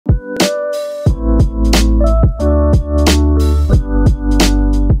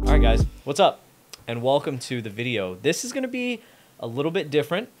guys, what's up? And welcome to the video. This is going to be a little bit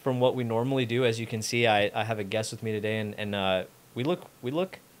different from what we normally do. As you can see, I have a guest with me today, and we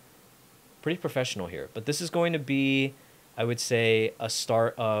look pretty professional here. But this is going to be, I would say, a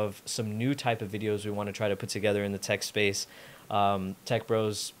start of some new type of videos we want to try to put together in the tech space. Tech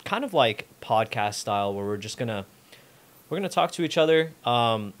Bros, kind of like podcast style, where we're gonna talk to each other.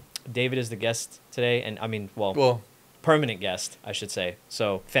 David is the guest today, and I mean, well, permanent guest, I should say.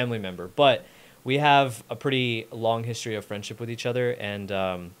 So family member, but we have a pretty long history of friendship with each other, and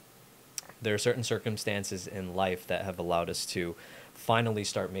there are certain circumstances in life that have allowed us to finally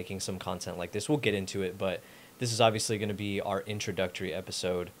start making some content like this. We'll get into it, but this is obviously going to be our introductory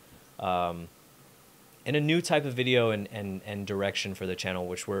episode. And a new type of video and direction for the channel,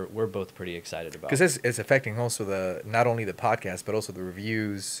 which we're both pretty excited about. Because it's affecting also not only the podcast, but also the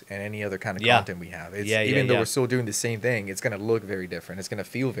reviews and any other kind of content we have. Even though we're still doing the same thing, it's going to look very different. It's going to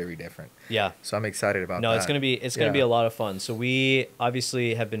feel very different. Yeah. So I'm excited about that. No, it's going to be a lot of fun. So we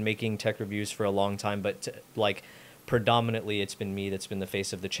obviously have been making tech reviews for a long time, but predominantly it's been me that's been the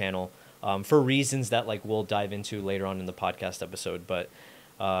face of the channel, for reasons that we'll dive into later on in the podcast episode. But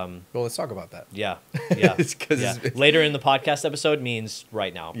well, let's talk about that. Yeah. Later in the podcast episode means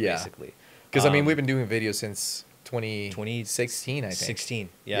right now, basically. Because I mean, we've been doing videos since 2016, I think. 16.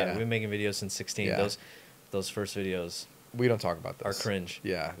 Yeah, we've been making videos since 16. Yeah. Those first videos. We don't talk about Are those. cringe.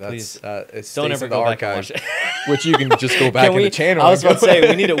 Yeah, that's please don't ever go back and watch it. Which you can just go back in the channel. I was about to say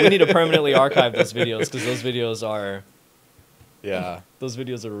we need to permanently archive those videos, because those videos are. Yeah. Those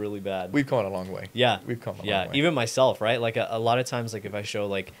videos are really bad. We've come a long way. Yeah. We've come a long way. Yeah, even myself, right? A lot of times, if I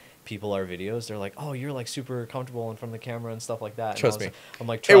show, people our videos, they're like, oh, you're, super comfortable in front of the camera and stuff like that. Trust me. I'm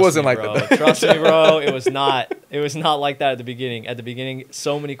like, it wasn't me, like bro. that. Trust me, bro. It was not like that at the beginning. At the beginning,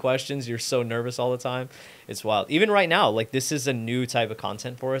 so many questions. You're so nervous all the time. It's wild. Even right now, this is a new type of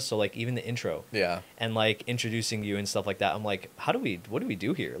content for us. So, even the intro. Yeah. And, introducing you and stuff like that. I'm like, what do we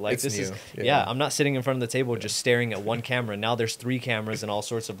do here? It's this new. is, yeah, I'm not sitting in front of the table just staring at one camera. Now there's 3 cameras and all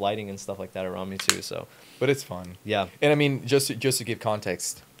sorts of lighting and stuff like that around me too. So. But it's fun. Yeah. And I mean, just to give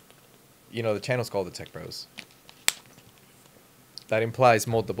context, the channel's called the Tech Bros. That implies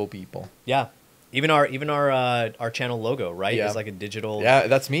multiple people. Yeah. Even our channel logo, right? Yeah. Is a digital. Yeah,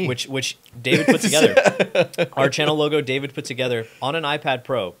 that's me. Which David put together. Our channel logo, David put together on an iPad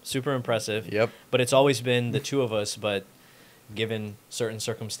Pro. Super impressive. Yep. But it's always been the two of us, but given certain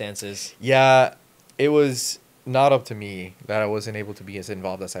circumstances. Yeah, it was not up to me that I wasn't able to be as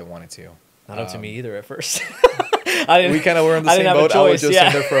involved as I wanted to. Not up to me either at first. We kind of were in the same boat. I was just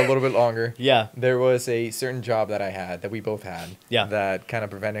in there for a little bit longer. Yeah. There was a certain job that I had, that we both had, that kind of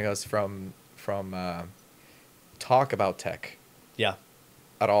prevented us from talk about tech. Yeah.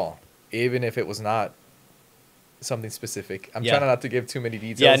 At all. Even if it was not something specific. I'm trying not to give too many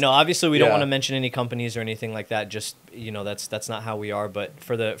details. Yeah, no, obviously we don't want to mention any companies or anything like that. Just, that's not how we are. But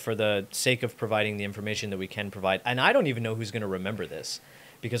for the sake of providing the information that we can provide, and I don't even know who's going to remember this,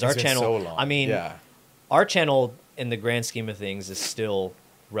 because our channel, so long. I mean, our channel in the grand scheme of things is still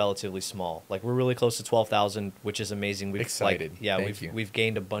relatively small. We're really close to 12,000, which is amazing. We've excited. We've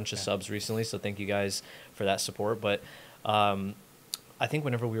gained a bunch of subs recently, so thank you guys for that support. But I think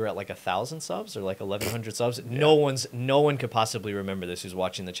whenever we were at 1,000 subs or 1,100 subs, no one could possibly remember this who's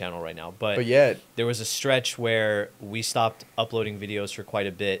watching the channel right now. But yet there was a stretch where we stopped uploading videos for quite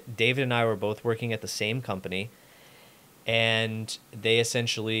a bit. David and I were both working at the same company, and they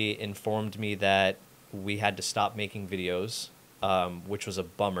essentially informed me that we had to stop making videos, which was a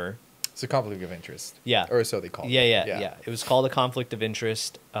bummer. It's a conflict of interest. Yeah. Or so they call it. Yeah. It was called a conflict of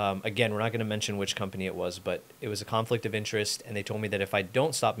interest. Again, we're not going to mention which company it was, but it was a conflict of interest, and they told me that if I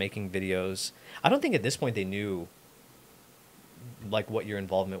don't stop making videos, I don't think at this point they knew what your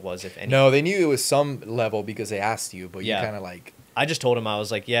involvement was, if any. No, they knew it was some level because they asked you, but you kind of I just told him, I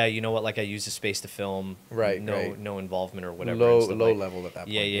was like, yeah, you know what, I use the space to film. Right. No involvement or whatever. Low level at that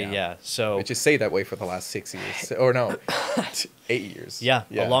point. Yeah. So it just stayed that way for the last 6 years. Or no, 8 years. Yeah,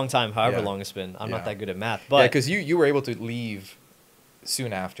 a long time, however long it's been. I'm not that good at math. But because you were able to leave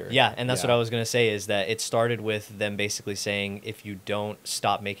soon after. Yeah, and that's what I was going to say, is that it started with them basically saying, if you don't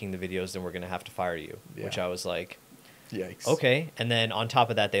stop making the videos, then we're going to have to fire you. Yeah. Which I was like, yikes. Okay. And then on top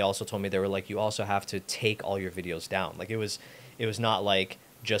of that, they also told me, they were like, you also have to take all your videos down. It was not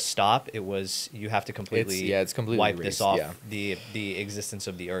just stop. It was, you have to completely, it's completely wipe erased, this off the existence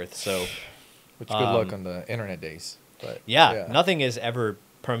of the earth. So, which good luck on the internet days. But nothing is ever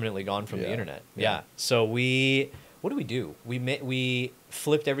permanently gone from the internet. Yeah. So what do? We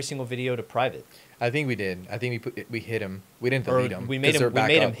flipped every single video to private. I think we did. I think we hit him. We didn't delete him. We made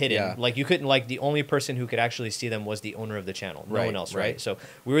him hidden. Yeah. Like you couldn't, like the only person who could actually see them was the owner of the channel. No one else, right? So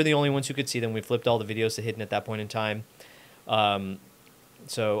we were the only ones who could see them. We flipped all the videos to hidden at that point in time.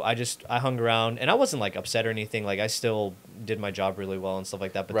 So I hung around, and I wasn't like upset or anything. Like I still did my job really well and stuff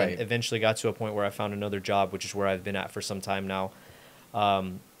like that. But then eventually got to a point where I found another job, which is where I've been at for some time now.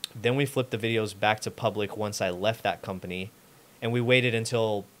 Then we flipped the videos back to public once I left that company, and we waited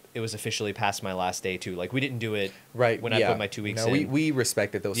until it was officially past my last day too. Like we didn't do it when I put my 2 weeks in. We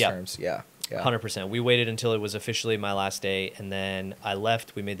respected those terms. Yeah. 100%. We waited until it was officially my last day, and then I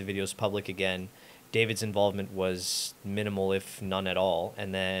left. We made the videos public again. David's involvement was minimal, if none at all.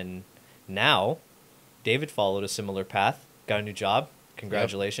 And then now, David followed a similar path, got a new job.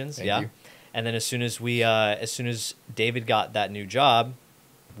 Congratulations. Thank you. And then as soon as David got that new job,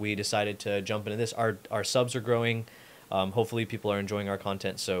 we decided to jump into this. Our subs are growing. Hopefully people are enjoying our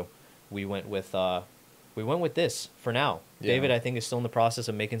content. So we went with this for now. Yeah. David, I think, is still in the process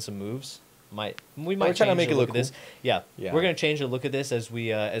of making some moves. We might try to make it look cool. This. Yeah. We're gonna change the look of this as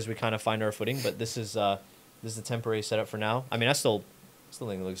we kind of find our footing. But this is a temporary setup for now. I mean, I still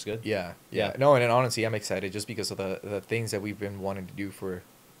think it looks good. Yeah. No, and honestly, I'm excited just because of the things that we've been wanting to do for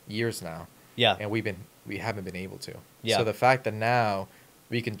years now. Yeah. And we haven't been able to. Yeah. So the fact that now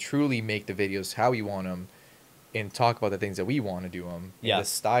we can truly make the videos how we want them, and talk about the things that we want to do them, the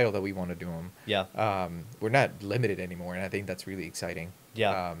style that we want to do them. Yeah. We're not limited anymore, and I think that's really exciting.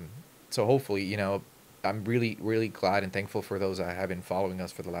 Yeah. So hopefully, you know, I'm really, really glad and thankful for those that have been following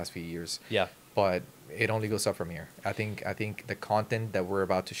us for the last few years. Yeah. But it only goes up from here. I think the content that we're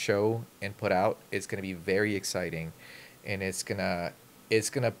about to show and put out is going to be very exciting, and it's gonna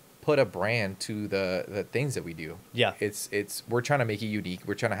put a brand to the things that we do. Yeah. We're trying to make it unique.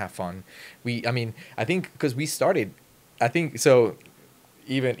 We're trying to have fun. I think because we started, so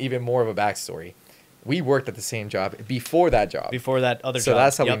even more of a backstory. We worked at the same job before that job. Before that other job. So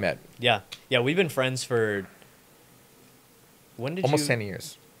that's how we met. Yeah. Yeah, we've been friends for... Almost 10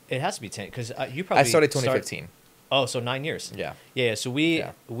 years. It has to be 10, because you probably... I started 2015. Oh, so 9 years. Yeah. Yeah, so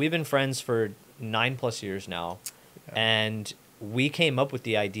we've been friends for 9+ years now. Yeah. And we came up with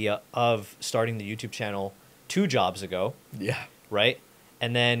the idea of starting the YouTube channel 2 jobs ago. Yeah. Right?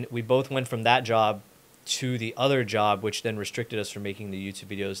 And then we both went from that job to the other job, which then restricted us from making the YouTube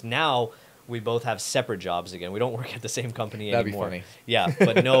videos. Now... we both have separate jobs again. We don't work at the same company anymore. That'd be funny. Yeah,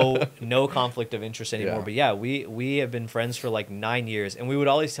 but no conflict of interest anymore. Yeah. But yeah, we have been friends for like 9 years, and we would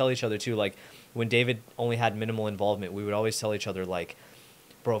always tell each other too, like when David only had minimal involvement, we would always tell each other like,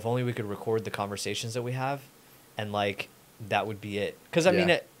 bro, if only we could record the conversations that we have, and like that would be it. Because I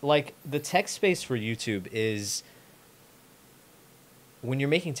mean, like the tech space for YouTube is, when you're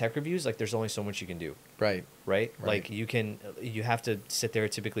making tech reviews, like there's only so much you can do. Right. Like you have to sit there,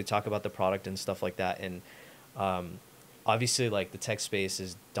 typically talk about the product and stuff like that. And obviously like the tech space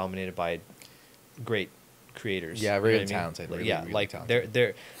is dominated by great creators. Yeah, really talented. Like, really like talented.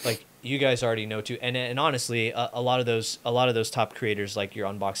 they're like, you guys already know too. And honestly, a lot of those top creators, like your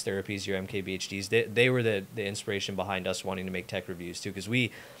Unbox Therapies, your MKBHDs, they were the inspiration behind us wanting to make tech reviews too, because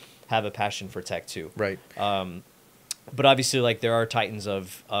we have a passion for tech too. Right. But obviously, like there are titans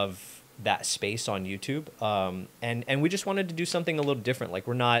of that space on YouTube, and we just wanted to do something a little different. Like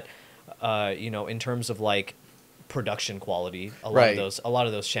we're not, in terms of like production quality. A lot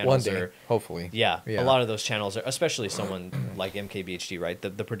of those channels One day, are hopefully. Yeah, a lot of those channels are, especially someone like MKBHD, right?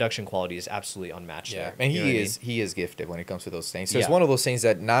 The production quality is absolutely unmatched. Yeah, there. and he is gifted when it comes to those things. So it's one of those things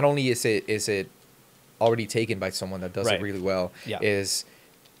that not only is it already taken by someone that does it really well, is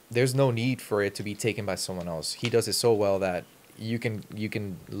there's no need for it to be taken by someone else. He does it so well that you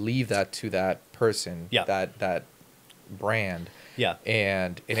can leave that to that person, that brand,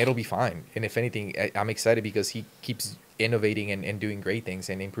 and it'll be fine. And if anything, I'm excited because he keeps innovating and doing great things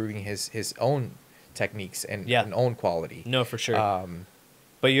and improving his own techniques and own quality. No, for sure.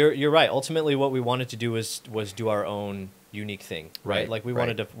 But you're right. Ultimately, what we wanted to do was do our own unique thing, right? Like we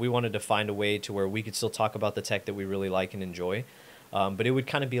wanted to find a way to where we could still talk about the tech that we really like and enjoy. But it would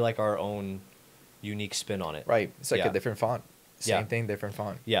kind of be like our own unique spin on it. Right. It's like a different font. Same thing, different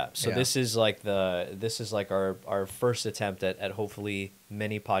font. Yeah. So this is like our first attempt at hopefully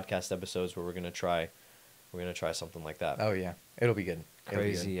many podcast episodes where we're gonna try something like that. Oh yeah, it'll be good.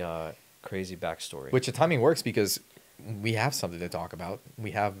 Crazy backstory. Which the timing works because we have something to talk about.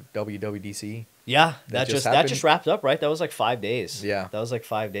 We have WWDC. Yeah, that just wrapped up, right? That was like 5 days. Yeah, that was like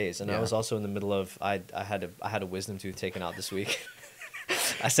 5 days, and I was also in the middle of I had a wisdom tooth taken out this week.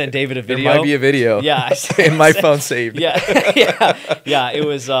 I sent David a video. There might be a video. Yeah, in my phone saved. Yeah. It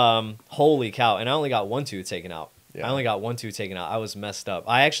was holy cow, and I only got one tooth taken out. I only got one tooth taken out. I was messed up.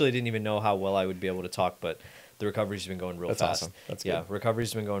 I actually didn't even know how well I would be able to talk, but the recovery's been going real fast. That's awesome. That's good.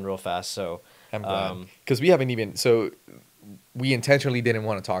 Recovery's been going real fast. So I'm glad, because we haven't even. So we intentionally didn't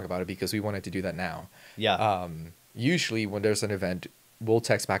want to talk about it because we wanted to do that now. Yeah. Usually when there's an event, we'll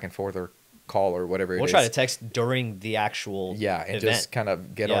text back and forth or call or whatever. We'll try to text during the actual event. Just kind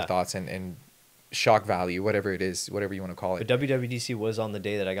of get our thoughts and shock value, whatever it is, whatever you want to call it. But WWDC was on the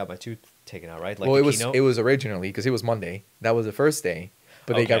day that I got my tooth taken out, right? Like well, it was originally because it was Monday. That was the first day,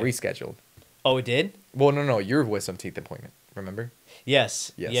 but they got rescheduled. Oh, it did? Well, no, your wisdom teeth appointment. Remember?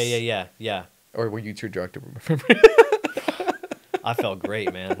 Yes. Yeah. Or were you too drunk to remember? I felt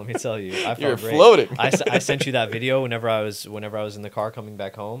great, man. Let me tell you, I felt You're great. Floating. I sent you that video whenever I was in the car coming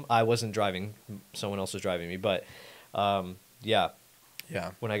back home. I wasn't driving; someone else was driving me. But, yeah.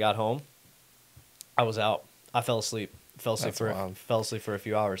 When I got home, I was out. I fell asleep. Fell asleep for a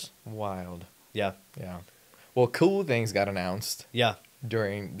few hours. Wild. Yeah. Well, cool things got announced. Yeah.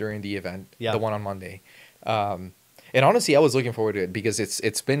 During the event. Yeah. The one on Monday. And honestly, I was looking forward to it because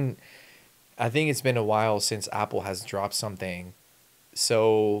it's been, I think it's been a while since Apple has dropped something.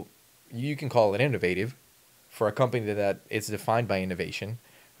 So you can call it innovative for a company that is defined by innovation.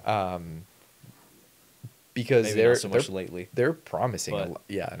 Because maybe not so much lately. They're promising a lot.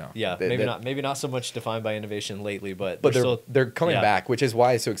 Yeah, I know. Yeah, maybe not so much defined by innovation lately, but they're coming back, which is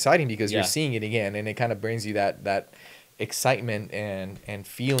why it's so exciting because you're seeing it again, and it kind of brings you that excitement and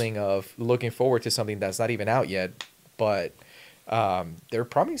feeling of looking forward to something that's not even out yet, but they're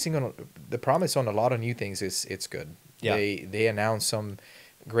promising on the promise on a lot of new things it's good. Yeah. They announced some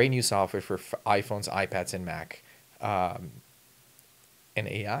great new software for iPhones, iPads, and Mac, and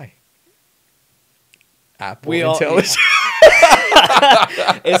AI. Apple Intelligence.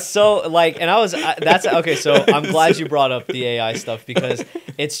 It's so like, and that's okay. So I'm glad you brought up the AI stuff because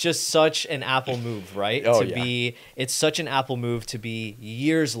it's just such an Apple move, right? It's such an Apple move to be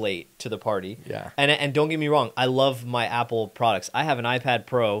years late to the party. Yeah. And don't get me wrong, I love my Apple products. I have an iPad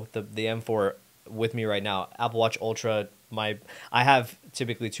Pro, the M4 with me right now. Apple Watch Ultra. I have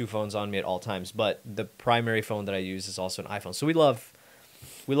typically two phones on me at all times, but the primary phone that I use is also an iPhone. So we love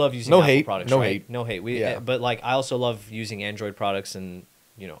using Apple products, right? No hate. But like I also love using Android products and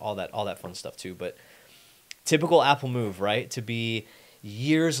all that fun stuff too. But typical Apple move, right? To be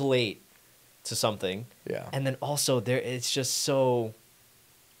years late to something. Yeah. And then also it's just so,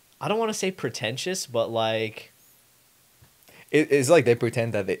 I don't want to say pretentious, but like it's like they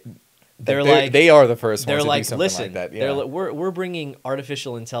pretend that they are the first ones to do something like that. Yeah. They're like, we're bringing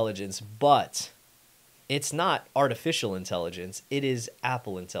artificial intelligence, but it's not artificial intelligence. It is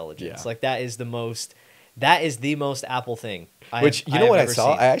Apple intelligence. Yeah. Like that is the most Apple thing. I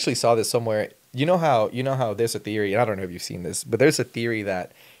saw? I actually saw this somewhere. You know how there's a theory, and I don't know if you've seen this, but there's a theory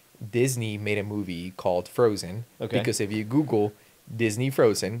that Disney made a movie called Frozen. Okay. Because if you Google Disney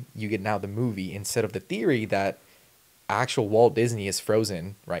Frozen, you get now the movie instead of the theory that actual Walt Disney is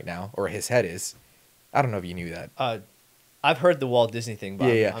frozen right now, or his head is. I don't know if you knew that. I've heard the Walt Disney thing,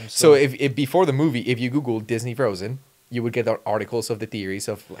 but so if before the movie, if you Google Disney Frozen, you would get the articles of the theories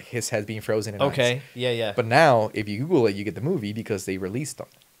of like his head being frozen in ice. Yeah. But now, if you Google it, you get the movie because they released them.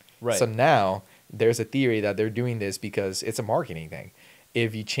 Right. So now there's a theory that they're doing this because it's a marketing thing.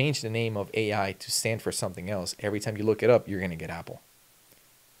 If you change the name of AI to stand for something else, every time you look it up, you're gonna get Apple.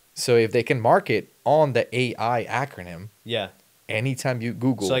 So if they can market on the AI acronym, anytime you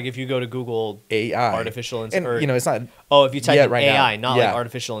Google, so like if you go to Google AI, artificial intelligence, it's not. Oh, if you type in right AI, now. not like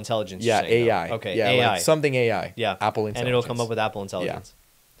artificial intelligence. Yeah, AI. No. Okay, AI. Like something AI. Yeah, Apple Intelligence, and it'll come up with Apple Intelligence.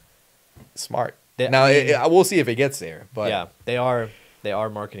 Yeah. Smart. Now we'll see if it gets there, but yeah, they are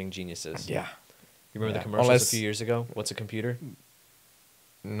marketing geniuses. Yeah. You remember the commercials a few years ago? What's a computer?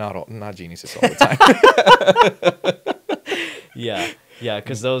 Not geniuses all the time. Yeah,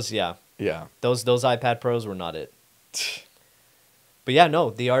 because those iPad Pros were not it. But yeah, no,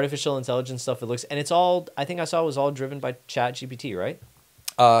 the artificial intelligence stuff, and it's all, I think I saw it was all driven by ChatGPT, right?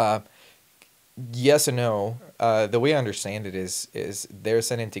 Yes and no. The way I understand it is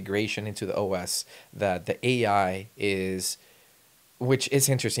there's an integration into the OS that the AI is, which is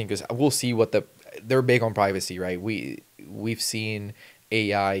interesting because we'll see they're big on privacy, right? We've seen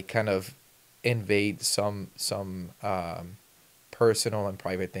AI kind of invade some personal and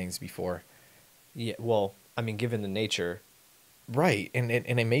private things before. Yeah, well, I mean, given the nature. Right, and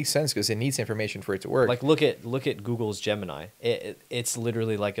it makes sense because it needs information for it to work. Like look at Google's Gemini. It's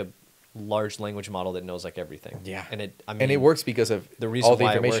literally like a large language model that knows like everything. Yeah, and it works because of the reason all the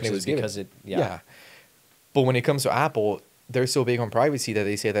why information it works it was is given. because it. Yeah, but when it comes to Apple, they're so big on privacy that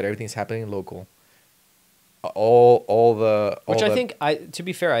they say that everything's happening local. I think to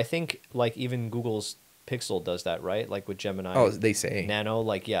be fair, I think like even Google's Pixel does that, right? Like with Gemini. Oh, they say Nano,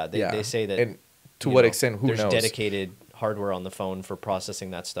 like they say that. And to what extent? Who knows? There's dedicated hardware on the phone for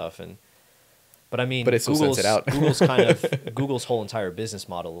processing that stuff, but I mean, but it still sends it out. Google's kind of Google's whole entire business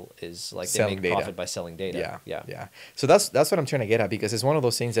model is like they make profit by selling data. Yeah. So that's what I'm trying to get at, because it's one of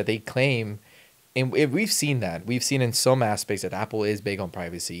those things that they claim, and we've seen that. We've seen in some aspects that Apple is big on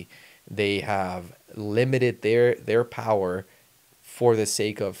privacy. They have limited their power for the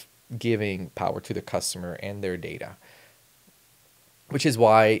sake of giving power to the customer and their data, which is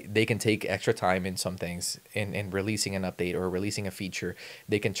why they can take extra time in some things in releasing an update or releasing a feature.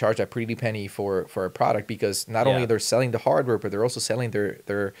 They can charge a pretty penny for a product, because not only they're selling the hardware, but they're also selling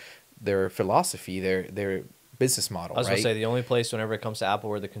their philosophy, their business model. I was gonna say, the only place whenever it comes to Apple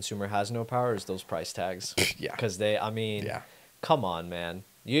where the consumer has no power is those price tags. Yeah, because come on, man.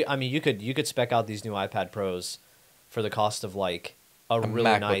 You could spec out these new iPad Pros for the cost of like a really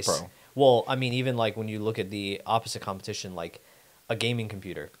MacBook nice Pro. Well, I mean, even like when you look at the opposite competition, like a gaming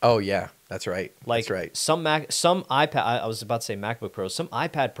computer. Oh yeah, that's right. Like that's right. some iPad. I was about to say MacBook Pros. Some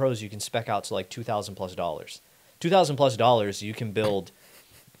iPad Pros you can spec out to like $2,000+ $2,000+ you can build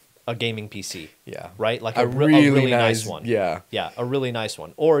a gaming PC. Yeah. Right. Like a really nice one. Yeah. Yeah, a really nice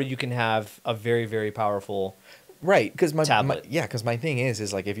one. Or you can have a very, very powerful. Right, because my thing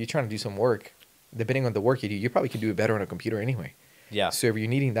is like, if you're trying to do some work, depending on the work you do, you probably could do it better on a computer anyway. Yeah. So if you're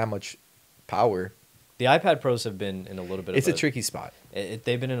needing that much power, the iPad Pros have been in a little bit. It's a tricky spot.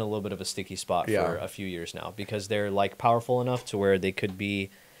 They've been in a little bit of a sticky spot for a few years now, because they're like powerful enough to where they could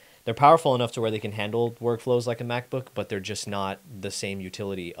be. They're powerful enough to where they can handle workflows like a MacBook, but they're just not the same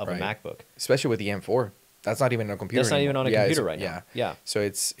utility of a MacBook. Especially with the M4, that's not even on a computer. That's not even on a computer right now. Yeah. So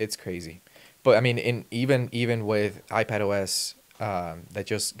it's crazy. But I mean, even with iPadOS that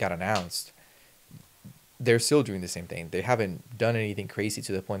just got announced, they're still doing the same thing. They haven't done anything crazy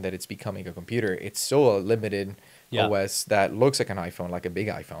to the point that it's becoming a computer. It's still a limited OS that looks like an iPhone, like a big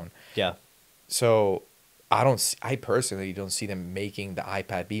iPhone. Yeah. So I personally don't see them making the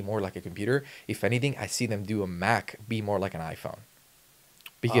iPad be more like a computer. If anything, I see them do a Mac be more like an iPhone.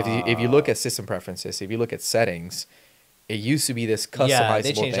 Because if you look at system preferences, if you look at settings, it used to be this customizable thing. Yeah,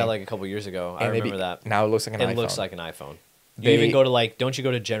 they changed that like a couple years ago. I remember that. Now it looks like an iPhone. It looks like an iPhone. You even go to like, don't you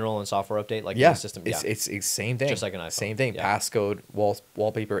go to general and software update? Like the system? Yeah, it's same thing. Just like an iPhone. Same thing. Yeah. Passcode,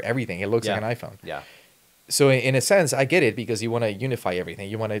 wallpaper, everything. It looks like an iPhone. Yeah. So in a sense, I get it, because you want to unify everything.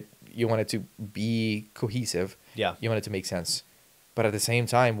 You want it to be cohesive. Yeah. You want it to make sense. But at the same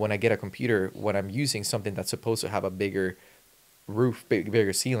time, when I get a computer, when I'm using something that's supposed to have a bigger roof,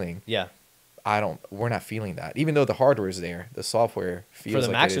 bigger ceiling. Yeah. We're not feeling that. Even though the hardware is there, the software feels like for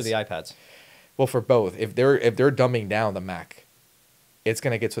the Macs or the iPads? Well, for both. If they're dumbing down the Mac, it's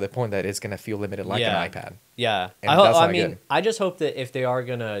gonna get to the point that it's gonna feel limited like an iPad. Yeah. I just hope that if they are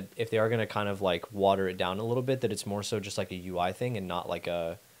gonna kind of like water it down a little bit, that it's more so just like a UI thing and not like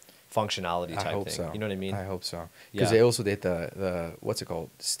a functionality type thing. So. You know what I mean? I hope so. Because they also did the what's it called?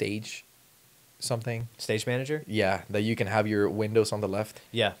 Stage Manager? Yeah, that you can have your windows on the left.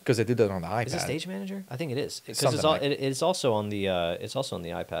 Yeah. Because they did that on the iPad. Is it Stage Manager? I think it is. Because it's also on the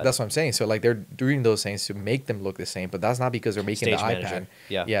iPad. That's what I'm saying. So like they're doing those things to make them look the same, but that's not because they're making Stage the Manager. iPad.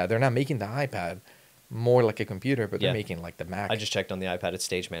 Yeah. Yeah, they're not making the iPad more like a computer, but they're making like the Mac. I just checked on the iPad. It's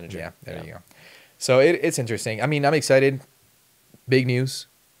Stage Manager. Yeah, there you go. So it's interesting. I mean, I'm excited. Big news.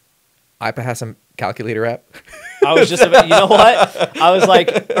 iPad has some calculator app. I was just about, you know what? I was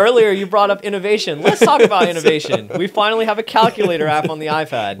like, earlier you brought up innovation. Let's talk about innovation. We finally have a calculator app on the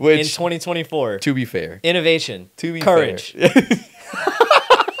iPad in 2024. To be fair. Innovation. To be Courage. fair.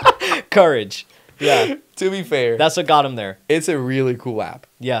 Courage. Yeah. To be fair. That's what got him there. It's a really cool app.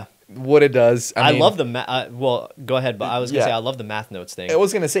 Yeah. What it does. I love the well, go ahead, but I was gonna say I love the math notes thing. I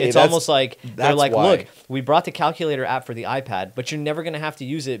was gonna say it's almost like they're like, why. look, we brought the calculator app for the iPad, but you're never gonna have to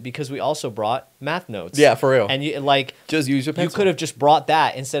use it because we also brought math notes. Yeah, for real. And you like just use your pencil. You could have just brought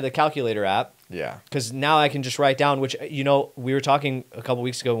that instead of the calculator app. Yeah. Because now I can just write down, which we were talking a couple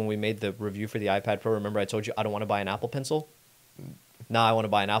weeks ago when we made the review for the iPad Pro. Remember I told you I don't want to buy an Apple Pencil. Now I want to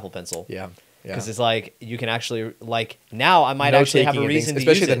buy an Apple Pencil. Yeah. Because it's like you can actually now I might actually have a reason to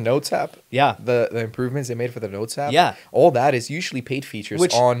especially use it. the Notes app. Yeah, the improvements they made for the Notes app. Yeah, all that is usually paid features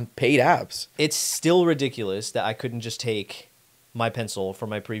on paid apps. It's still ridiculous that I couldn't just take my pencil from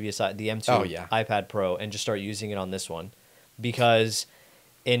my previous the M2 iPad Pro and just start using it on this one, because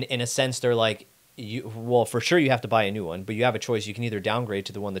in a sense they're like for sure you have to buy a new one, but you have a choice. You can either downgrade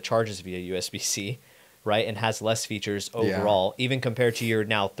to the one that charges via USB-C. Right, and has less features overall, even compared to your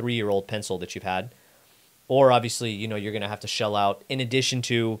now 3-year-old pencil that you've had. Or obviously, you're going to have to shell out, in addition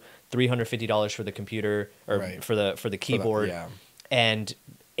to $350 for the computer or for the keyboard, and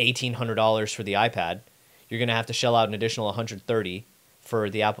 $1,800 for the iPad. you're going to have to shell out an additional 130 for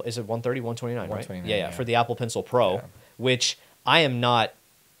the Apple. Is it 130, 129, right? 129, Yeah, for the Apple Pencil Pro, which I am not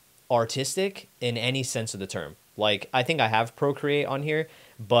artistic in any sense of the term. Like, I think I have Procreate on here,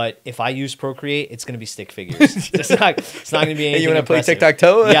 but if I use Procreate, it's going to be stick figures. It's not going to be anything. You want to play impressive.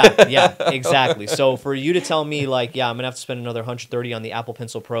 tic-tac-toe? Yeah, exactly. So for you to tell me, like, yeah, I'm going to have to spend another 130 on the Apple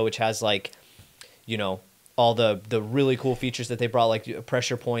Pencil Pro, which has, like, you know, all the really cool features that they brought, like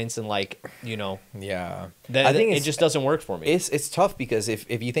pressure points and, like, you know. Yeah. I think it just doesn't work for me. It's tough because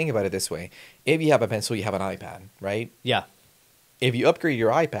if you think about it this way, if you have a pencil, you have an iPad, right? Yeah. If you upgrade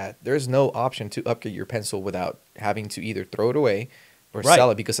your iPad, there's no option to upgrade your pencil without having to either throw it away or sell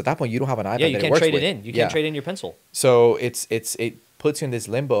it, because at that point you don't have an iPad. Yeah, you can't trade it in. You can't trade in your pencil. So it puts you in this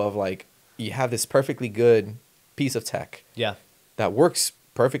limbo of, like, you have this perfectly good piece of tech. Yeah. That works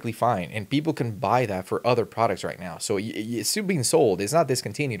perfectly fine, and people can buy that for other products right now. So it's still being sold. It's not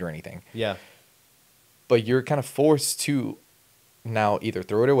discontinued or anything. Yeah. But you're kind of forced to now either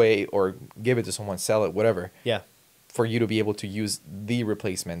throw it away or give it to someone, sell it, whatever. Yeah. For you to be able to use the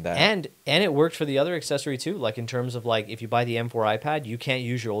replacement that and it worked for the other accessory too, like in terms of, like, if you buy the M4 iPad, you can't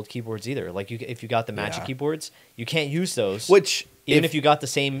use your old keyboards either. Like, if you got the Magic keyboards, you can't use those, which even if you got the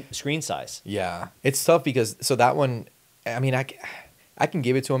same screen size. Yeah, it's tough because so that one, I mean, I can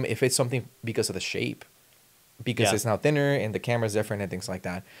give it to him if it's something because of the shape, because it's now thinner and the camera's different and things like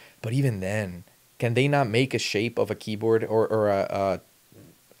that. But even then, can they not make a shape of a keyboard or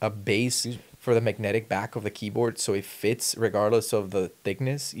a base for the magnetic back of the keyboard so it fits regardless of the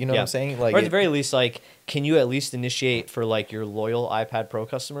thickness? You know what I'm saying? Like, or at the very least, like, can you at least initiate for, like, your loyal iPad Pro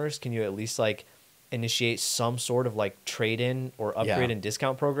customers? Can you at least, like, initiate some sort of, like, trade-in or upgrade and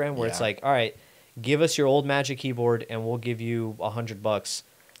discount program where it's like, all right, give us your old Magic keyboard and we'll give you $100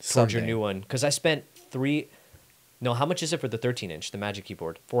 towards your new one? Because I spent how much is it for the 13-inch, the Magic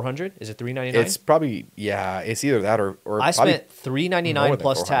keyboard? $400? Is it $399? It's probably, it's either that or I spent $399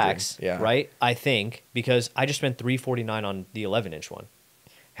 plus tax, yeah. Right? I think, because I just spent $349 on the 11-inch one.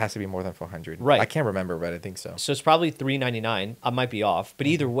 Has to be more than $400. Right. I can't remember, but I think so. So it's probably $399. I might be off, but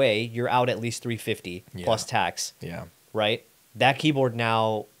either way, you're out at least $350 plus tax. Yeah. Right? That keyboard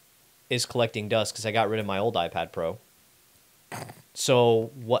now is collecting dust because I got rid of my old iPad Pro.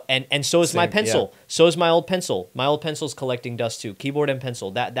 So what? And so is my pencil. So is my old pencil. My old pencil's collecting dust too. Keyboard and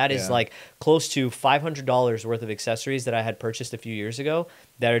pencil. That is like close to $500 worth of accessories that I had purchased a few years ago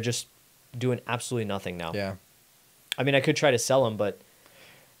that are just doing absolutely nothing now. Yeah. I mean, I could try to sell them, but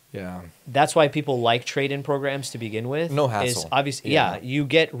yeah, that's why people like trade-in programs to begin with. No hassle. Is obviously, you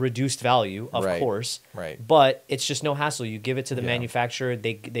get reduced value, of course. Right. But it's just no hassle. You give it to the manufacturer.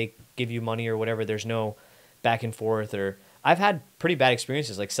 They give you money or whatever. There's no back and forth. Or I've had pretty bad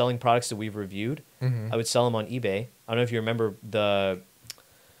experiences, like selling products that we've reviewed. I would sell them on eBay. I don't know if you remember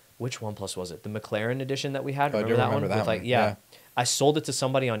which OnePlus was it? The McLaren edition that we had. Remember that one? With, like, I sold it to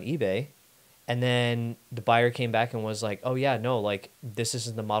somebody on eBay. And then the buyer came back and was like, oh, yeah, no, like, this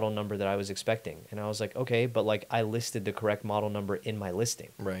isn't the model number that I was expecting. And I was like, okay, but, like, I listed the correct model number in my listing.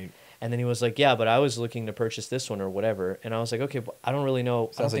 Right. And then he was like, yeah, but I was looking to purchase this one or whatever. And I was like, okay, but I don't really know.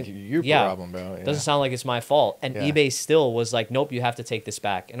 Sounds like your problem, bro. Yeah. Doesn't sound like it's my fault. And eBay still was like, nope, you have to take this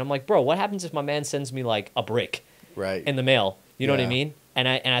back. And I'm like, bro, what happens if my man sends me, like, a brick in the mail? You know what I mean?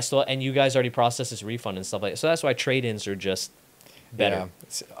 And you guys already processed this refund and stuff like that. So that's why trade-ins are just better. Yeah,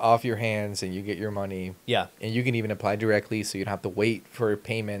 it's off your hands and you get your money. Yeah. And you can even apply directly so you don't have to wait for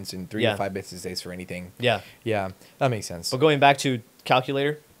payments in 3 to 5 business days for anything. Yeah. Yeah, that makes sense. But going back to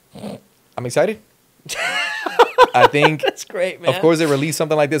calculator. I'm excited. I think that's great, man. Of course, they released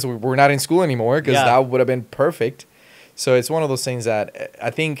something like this. We're not in school anymore because that would have been perfect. So it's one of those things that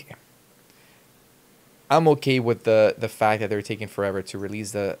I think I'm okay with the fact that they're taking forever to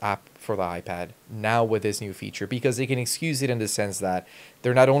release the app for the iPad now with this new feature, because they can excuse it in the sense that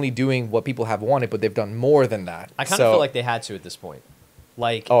they're not only doing what people have wanted, but they've done more than that. I kind of feel like they had to at this point.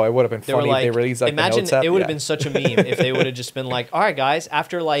 Like, oh, it would have been funny if they released like imagine the Notes app. It would have been such a meme if they would have just been like, all right, guys,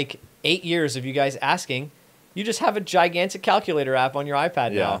 after like 8 years of you guys asking, you just have a gigantic calculator app on your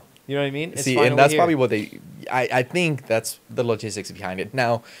iPad now. You know what I mean? It's and that's probably what I think that's the logistics behind it.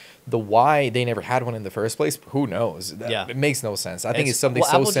 Now, the why they never had one in the first place, who knows? It makes no sense. I think it's something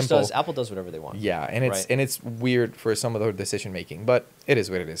so simple. Apple does whatever they want. Yeah, and it's weird for some of their decision making, but it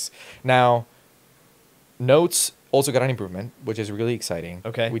is what it is. Now, Notes also got an improvement, which is really exciting.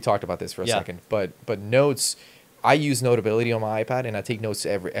 Okay, we talked about this for a second, but Notes, I use Notability on my iPad, and I take notes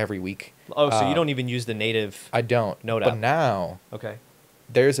every week. Oh, so you don't even use the native? I don't. Note app. But now,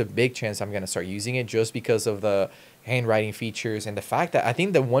 there's a big chance I'm gonna start using it just because of the handwriting features and the fact that I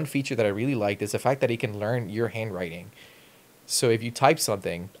think the one feature that I really liked is the fact that it can learn your handwriting. So if you type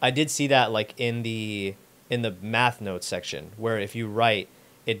something, I did see that like in the in the math notes section, where if you write,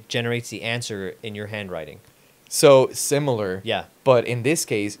 it generates the answer in your handwriting. So similar. Yeah. But in this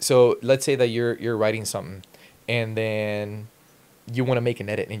case, so let's say that you're writing something, and then you want to make an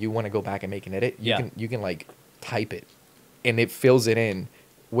edit, and you want to go back and make an edit. You can like type it, and it fills it in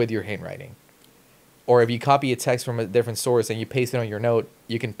with your handwriting. Or if you copy a text from a different source and you paste it on your note,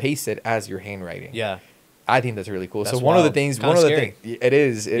 you can paste it as your handwriting. Yeah. I think that's really cool. That's so one wild. of the things, it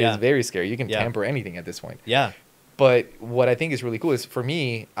is very scary. You can tamper anything at this point. Yeah. But what I think is really cool is, for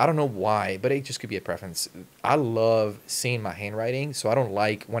me, I don't know why, but it just could be a preference. I love seeing my handwriting. So I don't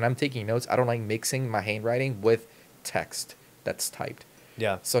like, when I'm taking notes, I don't like mixing my handwriting with text that's typed.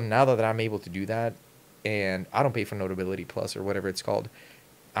 Yeah. So now that I'm able to do that, and I don't pay for Notability Plus or whatever it's called,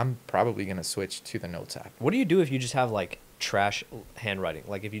 I'm probably going to switch to the Notes app. What do you do if you just have like trash handwriting?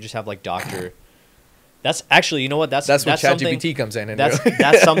 Like if you just have like Dr. That's actually, you know what? That's where ChatGPT comes in. And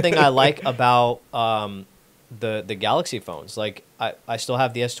that's something I like about the Galaxy phones. Like I still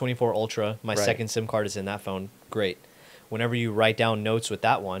have the S24 Ultra. My second SIM card is in that phone. Great. Whenever you write down notes with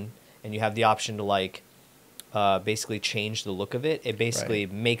that one, and you have the option to like basically change the look of it, it basically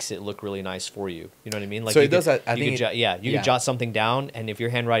makes it look really nice for you. You know what I mean? Like, so it does that. You can jot something down, and if your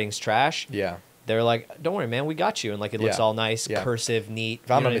handwriting's trash, they're like, don't worry, man, we got you. And like, it looks all nice, cursive, neat.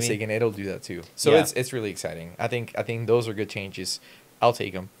 If I'm not mistaken, it'll do that too. So it's really exciting. I think those are good changes. I'll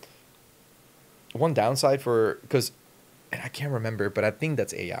take them. One downside and I can't remember, but I think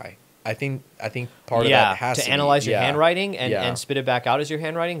that's AI. I think part of that has to analyze your handwriting and spit it back out as your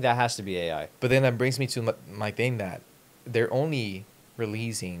handwriting. That has to be AI. But then that brings me to my thing that they're only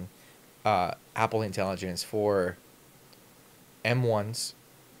releasing Apple Intelligence for M1s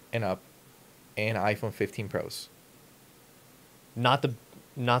and up and iPhone 15 Pros. Not the 15s.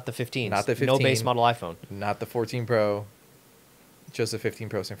 Not the 15. No base model iPhone. Not the 14 Pro. Just the 15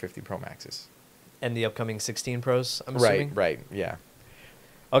 Pros and 15 Pro Maxes. And the upcoming 16 Pros, I'm assuming? Right, yeah.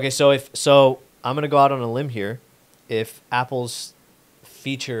 Okay, so I'm going to go out on a limb here. If Apple's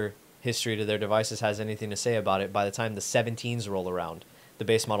feature history to their devices has anything to say about it, by the time the 17s roll around, the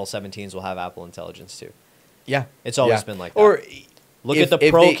base model 17s will have Apple Intelligence too. Yeah. It's always been like that. Or look at the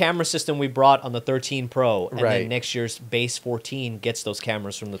Pro camera system we brought on the 13 Pro, and then next year's base 14 gets those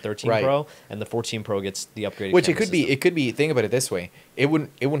cameras from the 13 Pro, and the 14 Pro gets the upgraded Which camera system. It could be, think about it this way. It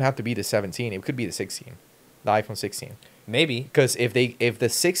wouldn't have to be the 17. It could be the 16. The iPhone 16. Maybe. Because if the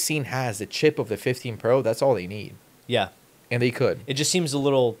 16 has the chip of the 15 Pro, that's all they need. Yeah. And they could. It just seems a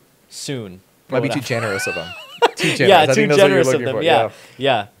little soon. Might be too generous of them. Too generous. Too generous of them.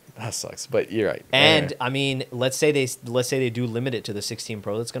 Yeah. That sucks, but you're right. And I mean, let's say they do limit it to the 16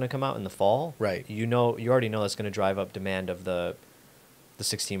 Pro that's going to come out in the fall. Right. You already know that's going to drive up demand of the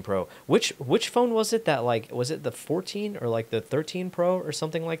 16 Pro. Which phone was it that, like, was it the 14 or like the 13 Pro or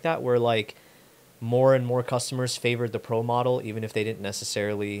something like that, where like more and more customers favored the Pro model even if they didn't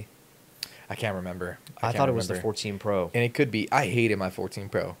necessarily? I can't remember. I thought it was the 14 Pro. And it could be. I hated my 14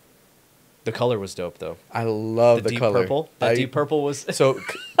 Pro. The color was dope though. I love the color. Purple. That deep purple was so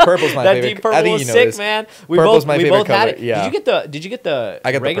purple's my favorite. That deep purple was sick, man. We both had it. Yeah. Did you get the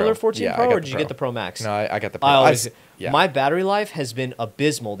regular 14 Pro or did you get the Pro Max? No, I got the Pro. My battery life has been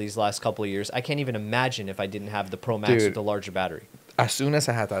abysmal these last couple of years. I can't even imagine if I didn't have the Pro Max with the larger battery. As soon as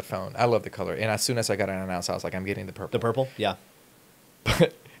I had that phone, I love the color, and as soon as I got it announced, I was like, I'm getting the purple. The purple, yeah.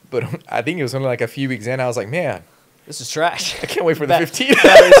 But I think it was only like a few weeks in. I was like, man, this is trash. I can't wait for the 15.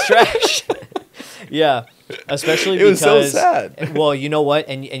 That is trash. Yeah, especially because it was so sad. Well, you know what,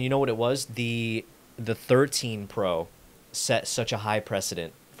 and you know what it was. The 13 Pro set such a high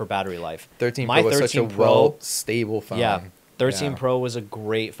precedent for battery life. 13 Pro was such a stable phone. Yeah, 13 Pro was a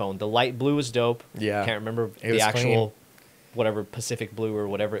great phone. The light blue was dope. Yeah, can't remember the actual clean. Whatever Pacific Blue or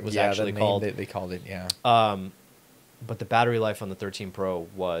whatever it was actually called. They called it. Yeah. But the battery life on the 13 Pro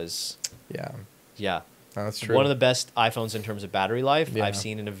was. Yeah. Oh, that's true. One of the best iPhones in terms of battery life I've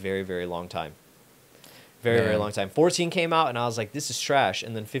seen in a very, very long time. Very long time. 14 came out, and I was like, this is trash.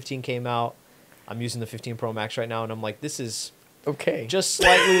 And then 15 came out. I'm using the 15 Pro Max right now, and I'm like, this is okay, just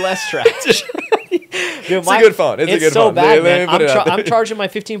slightly less trash. Dude, it's a good phone. It's a good so phone. Bad, man. I'm charging my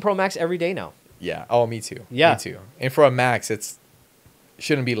 15 Pro Max every day now. Yeah. Oh, me too. Yeah. Me too. And for a Max, it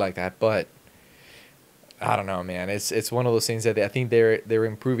shouldn't be like that, but I don't know, man. It's one of those things that I think they're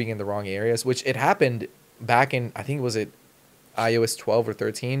improving in the wrong areas, which it happened back in, I think, was it iOS 12 or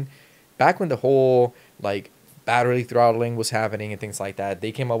 13? Back when the whole like battery throttling was happening and things like that,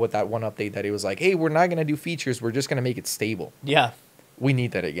 they came up with that one update that it was like, hey, we're not going to do features. We're just going to make it stable. Yeah. We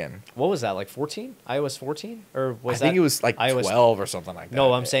need that again. What was that, like 14? iOS 14? Or was I think it was like iOS 12 or something like that.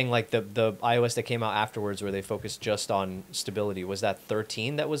 No, I'm saying like the iOS that came out afterwards where they focused just on stability. Was that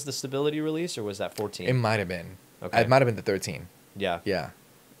 13 that was the stability release, or was that 14? It might have been. Okay. It might have been the 13. Yeah. Yeah.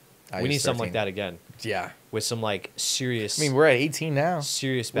 We need something like that again. Yeah. With some like serious... I mean, we're at 18 now.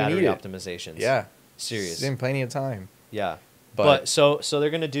 Serious battery optimizations. Yeah. Serious. It's in plenty of time. Yeah. But so they're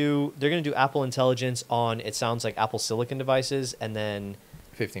gonna do Apple Intelligence on, it sounds like, Apple Silicon devices, and then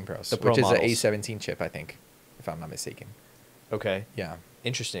 15 Pros, the Pro which models. is an A17 chip, I think, if I'm not mistaken. Okay. Yeah.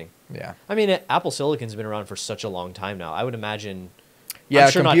 Interesting. Yeah. I mean, Apple Silicon's been around for such a long time now. I would imagine. Yeah,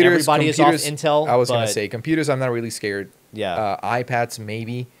 I'm sure not everybody is off Intel. I was gonna say computers. I'm not really scared. Yeah. iPads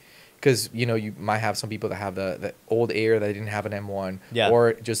maybe, because you might have some people that have the old Air that didn't have an M1, yeah,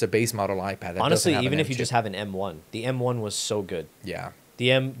 or just a base model iPad. That honestly, have even if you chip. just have an M1, the M1 was so good. Yeah. The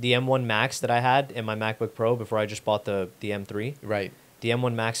M1 Max that I had in my MacBook Pro before I just bought the M3. Right. The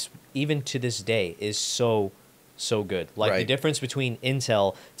M1 Max, even to this day, is so good. Like the difference between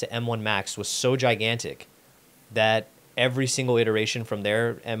Intel to M1 Max was so gigantic that every single iteration from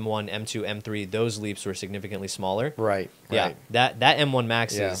there, M1, M2, M3, those leaps were significantly smaller. Right. Yeah. That M1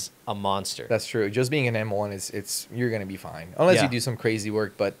 Max is a monster. That's true. Just being an M1 it's you're gonna be fine unless you do some crazy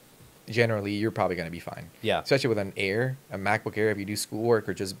work, but generally you're probably gonna be fine. Yeah. Especially with an Air, a MacBook Air, if you do schoolwork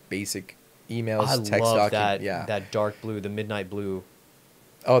or just basic emails, text love document. that dark blue, the midnight blue.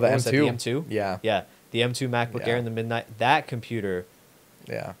 Oh, the M2. That, the M2? Yeah. Yeah. The M2 MacBook Air in the midnight. That computer.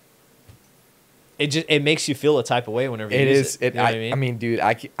 Yeah. It makes you feel a type of way whenever you use it. You know what I mean? I mean, dude,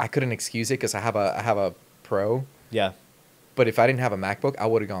 I couldn't excuse it because I have a Pro. Yeah. But if I didn't have a MacBook, I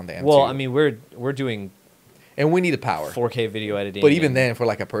would have gone the M2. Well, I mean, we're doing. And we need the power. 4K video editing. But even then, for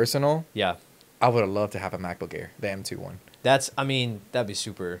like a personal. Yeah. I would have loved to have a MacBook Air, the M2 one. That'd be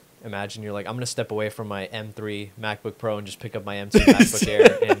super. Imagine you're like, I'm gonna step away from my M3 MacBook Pro and just pick up my M2 MacBook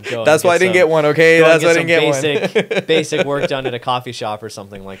Air and go. That's why I didn't get one. Okay, that's why I didn't get one. Basic work done at a coffee shop or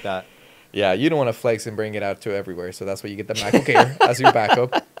something like that. Yeah, you don't want to flex and bring it out to everywhere, so that's why you get the MacBook Air as your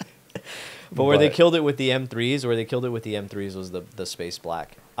backup. But where they killed it with the M3s, was the space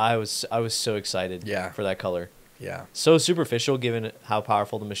black. I was so excited. For that color. Yeah. So superficial given how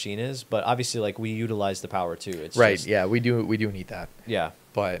powerful the machine is, but obviously like we utilize the power too. It's right. Just, yeah, we do need that. Yeah.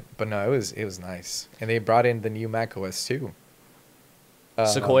 But no, it was nice, and they brought in the new Mac OS too.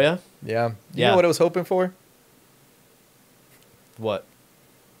 Sequoia. Yeah. You know what I was hoping for? What?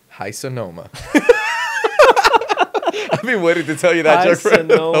 High Sonoma. I've been waiting to tell you that joke for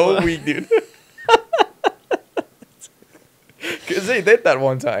the whole week, dude. Because they did that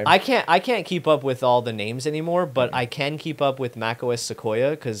one time. I can't keep up with all the names anymore, but I can keep up with macOS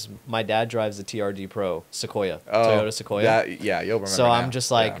Sequoia because my dad drives the TRD Pro Sequoia, Toyota Sequoia. Yeah, you'll remember. So I'm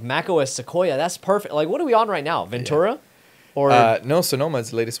just like macOS Sequoia. That's perfect. Like, what are we on right now? Ventura, or no, Sonoma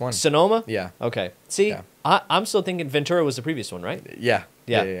is the latest one. Sonoma. Yeah. Okay. See, I'm still thinking Ventura was the previous one, right? Yeah.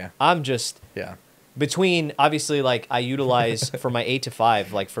 I'm just between, obviously, like I utilize for my 8 to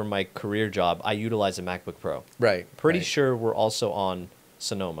 5, like for my career job, I utilize a MacBook Pro. Right. Pretty sure we're also on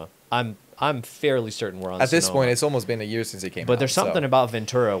Sonoma. I'm fairly certain we're on. At this point, it's almost been a year since it came out. But there's something about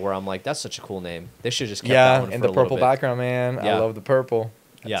Ventura where I'm like, that's such a cool name. They should just kept that one for and the purple background, man. I love the purple.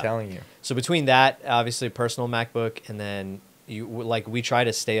 I'm telling you. So between that, obviously, personal MacBook, and then we try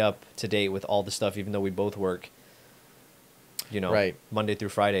to stay up to date with all the stuff, even though we both work. Monday through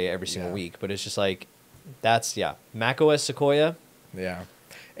Friday every single week. But it's just like, that's, macOS Sequoia. Yeah.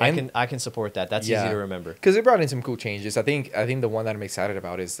 And I can support that. That's easy to remember. Because they brought in some cool changes. I think the one that I'm excited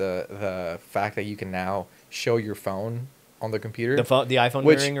about is the fact that you can now show your phone on the computer. The iPhone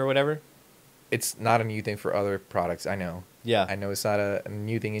mirroring or whatever? It's not a new thing for other products, I know. Yeah. I know it's not a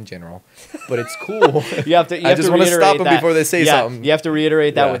new thing in general, but it's cool. I just want to stop them before they say something. You have to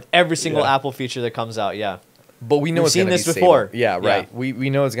reiterate that with every single Apple feature that comes out, But we know We've it's going to be seen this before. Yeah, right. Yeah. We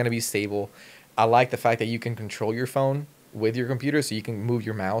know it's going to be stable. I like the fact that you can control your phone with your computer, so you can move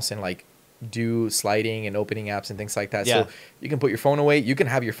your mouse and like do sliding and opening apps and things like that. So you can put your phone away. You can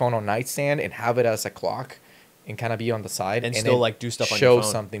have your phone on nightstand and have it as a clock and kind of be on the side and still like do stuff on your phone. Show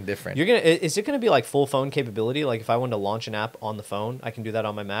something different. Is it gonna be like full phone capability? Like if I wanted to launch an app on the phone, I can do that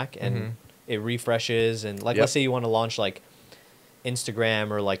on my Mac and it refreshes, and like let's say you want to launch like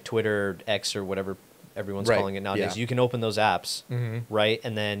Instagram or like Twitter, X or whatever everyone's calling it nowadays. You can open those apps, right,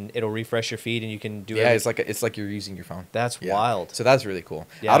 and then it'll refresh your feed, and you can do. Yeah, it's like you're using your phone. That's wild. So that's really cool.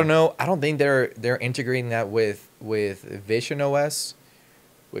 Yeah. I don't know. I don't think they're integrating that with Vision OS,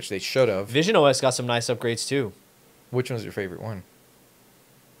 which they should have. Vision OS got some nice upgrades too. Which one's your favorite one?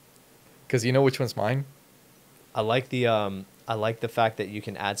 Because you know which one's mine. I like the fact that you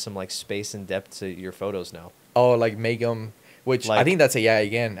can add some like space and depth to your photos now. Oh, like make them. Which like, I think that's a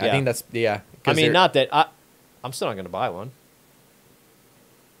again. Yeah. I think that's I mean, not that I'm still not gonna buy one.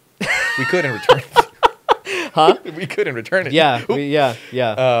 We couldn't return it. Huh? We couldn't return it.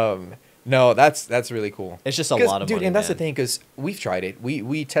 Yeah. No, that's really cool. It's just a lot of dude, money, and that's man. the thing, because we've tried it.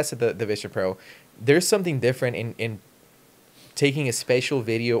 We tested the Vision Pro. There's something different in taking a spatial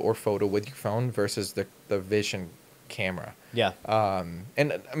video or photo with your phone versus the Vision camera. Yeah.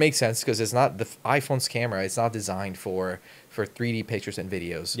 And it makes sense because it's not the iPhone's camera. It's not designed for 3D pictures and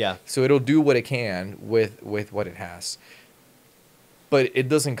videos. Yeah. So it'll do what it can with what it has. But it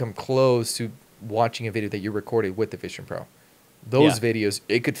doesn't come close to watching a video that you recorded with the Vision Pro. Those videos,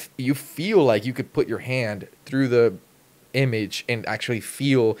 you feel like you could put your hand through the image and actually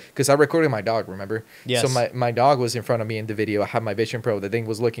feel, because I recorded my dog, remember? Yes. So my dog was in front of me in the video. I had my Vision Pro. The thing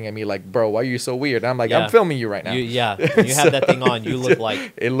was looking at me like, bro, why are you so weird? And I'm like, I'm filming you right now. When you have that thing on, you look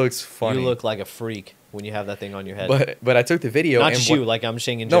like it looks funny. You look like a freak when you have that thing on your head. But I took the video. Not just you, like I'm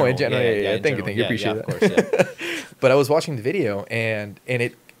saying in general. No, in general. Yeah. Thank you. Appreciate that. Of course, But I was watching the video and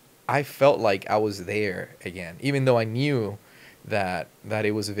I felt like I was there again, even though I knew that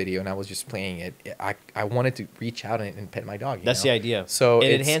it was a video and I was just playing it. I wanted to reach out and pet my dog. That's the idea. So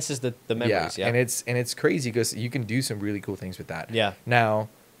it enhances the memories. Yeah. And it's crazy because you can do some really cool things with that. Yeah. Now,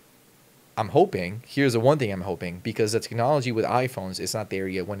 I'm hoping. Here's the one thing I'm hoping, because the technology with iPhones is not there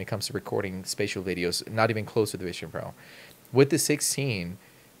yet when it comes to recording spatial videos. Not even close to the Vision Pro. With the 16,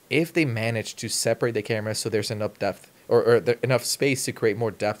 if they manage to separate the cameras so there's enough depth or enough space to create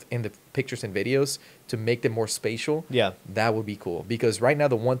more depth in the pictures and videos to make them more spatial, that would be cool. Because right now,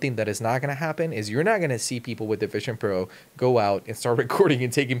 the one thing that is not going to happen is you're not going to see people with the Vision Pro go out and start recording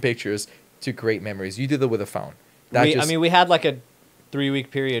and taking pictures to create memories. You do that with a phone. We had like a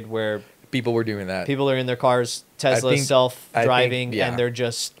 3-week period where people were doing that. People are in their cars, Tesla self-driving, and they're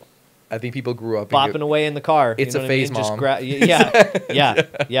just... I think people grew up bopping away in the car. It's a phase, Mom.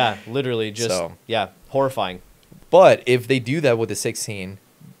 Literally just, horrifying. But if they do that with the 16,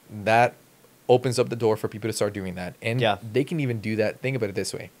 that opens up the door for people to start doing that. And they can even do that. Think about it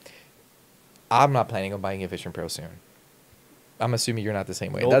this way. I'm not planning on buying a Vision Pro soon. I'm assuming you're not the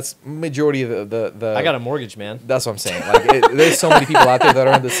same way. Nope. That's majority of the I got a mortgage, man. That's what I'm saying. Like there's so many people out there that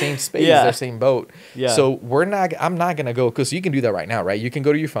are in the same space, the same boat. Yeah. So I'm not gonna go, because you can do that right now, right? You can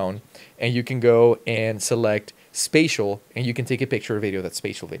go to your phone and you can go and select spatial, and you can take a picture or video that's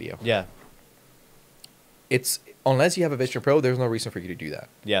spatial video. Yeah. It's unless you have a Vision Pro, there's no reason for you to do that.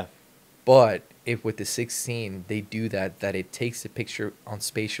 Yeah. But if with the 16 they do that it takes a picture on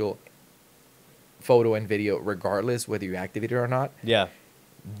spatial photo and video regardless whether you activate it or not. Yeah.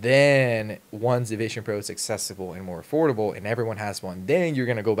 Then once the Vision Pro is accessible and more affordable and everyone has one, then you're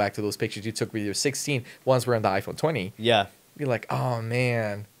gonna go back to those pictures you took with your 16 once we're on the iPhone 20. Yeah. You're like, oh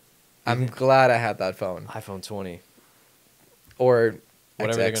man, I'm glad I had that phone. iPhone 20. Or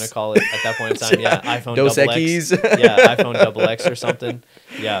whatever XX. they're gonna call it at that point in time. Yeah. iPhone Dos double X. X. Yeah, iPhone double X or something.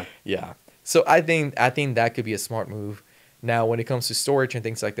 Yeah. Yeah. So I think that could be a smart move. Now, when it comes to storage and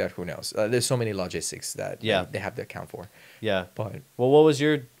things like that, who knows? There's so many logistics that they have to account for. Yeah. But well, what was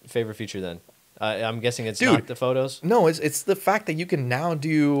your favorite feature then? I'm guessing it's not the photos. No, it's the fact that you can now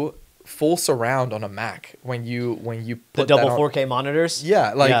do full surround on a Mac when you put the double 4K monitors.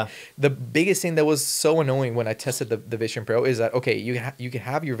 Yeah, the biggest thing that was so annoying when I tested the Vision Pro is that you can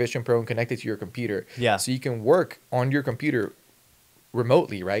have your Vision Pro and connect it to your computer. Yeah. So you can work on your computer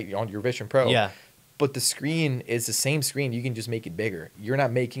remotely, right, on your Vision Pro. Yeah. But the screen is the same screen. You can just make it bigger. You're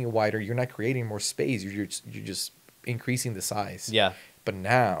not making it wider. You're not creating more space. You're just increasing the size. Yeah. But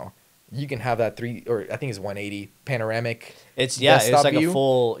now you can have that I think it's 180 panoramic. It's like view. A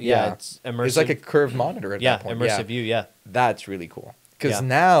full it's immersive. It's like a curved monitor at that point. Immersive view. Yeah. That's really cool. Because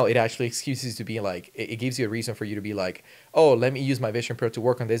now it actually excuses to be like, it gives you a reason for you to be like, oh, let me use my Vision Pro to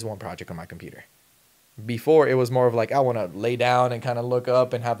work on this one project on my computer. Before it was more of like, I want to lay down and kind of look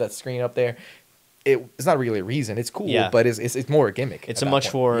up and have that screen up there. It's not really a reason. It's cool, but it's more a gimmick. It's a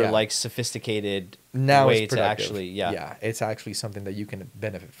much more like sophisticated way to actually it's actually something that you can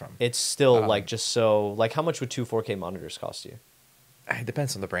benefit from. It's still like just so like how much would 2 4K monitors cost you? It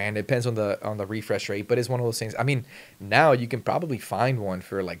depends on the brand. It depends on the refresh rate, but it's one of those things. I mean, now you can probably find one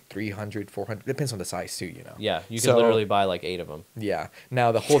for like 300, 400. It depends on the size too, you know. Yeah, you can literally buy like 8 of them. Yeah.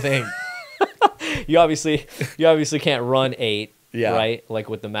 Now the whole thing. you obviously can't run 8. Yeah. Right, like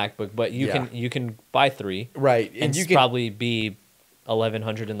with the MacBook, but you can buy 3. Right, and you can probably be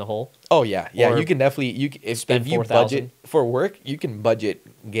 1,100 in the hole. Oh yeah. You can definitely if you budget for work, you can budget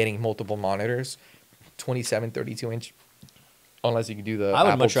getting multiple monitors, 27, 32 inch. Unless you can do the. I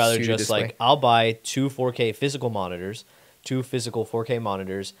would Apple much rather just display. like I'll buy 2 4K physical monitors, 2 physical 4K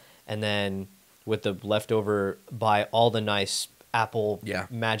monitors, and then with the leftover, buy all the nice Apple Yeah.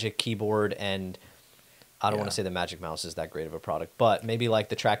 Magic keyboard, and I don't want to say the Magic Mouse is that great of a product, but maybe like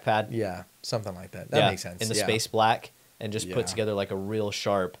the trackpad. Yeah, something like that. That makes sense. In the space black, and just put together like a real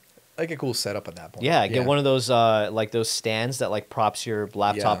sharp, like a cool setup at that point. Yeah, get one of those like those stands that like props your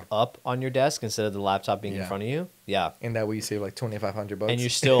laptop up on your desk instead of the laptop being in front of you. Yeah, and that way you save like $2,500. And you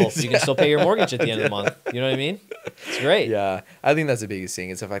can still pay your mortgage at the end of the month. You know what I mean? It's great. Yeah, I think that's the biggest thing.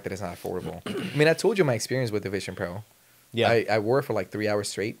 It's the fact that it's not affordable. I mean, I told you my experience with the Vision Pro. Yeah, I wore it for like 3 hours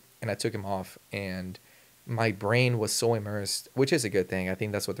straight, and I took him off, and my brain was so immersed, which is a good thing. I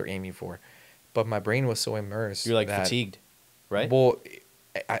think that's what they're aiming for. But my brain was so immersed. You're like fatigued, right? Well,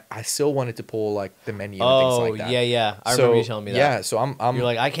 I still wanted to pull like the menu and things like that. Yeah. I remember you telling me that. Yeah, so I'm You're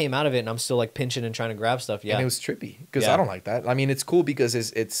like, I came out of it and I'm still like pinching and trying to grab stuff. Yeah. And it was trippy because I don't like that. I mean, it's cool because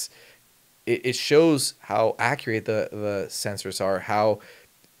it shows how accurate the sensors are, how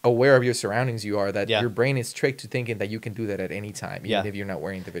aware of your surroundings you are, that your brain is tricked to thinking that you can do that at any time, even if you're not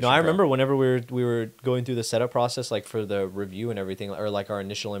wearing the Vision Pro. I remember whenever we were going through the setup process, like for the review and everything, or like our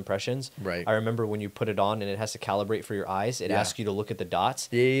initial impressions. Right. I remember when you put it on and it has to calibrate for your eyes, it asks you to look at the dots.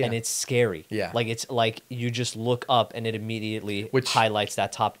 And it's scary. Yeah. Like it's like you just look up and it immediately highlights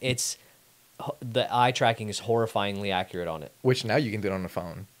that top. The eye tracking is horrifyingly accurate on it. Which now you can do it on the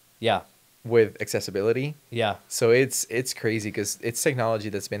phone. Yeah. With accessibility. Yeah. So it's crazy because it's technology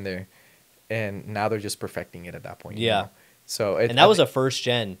that's been there, and now they're just perfecting it at that point. Yeah. You know? So and that was a first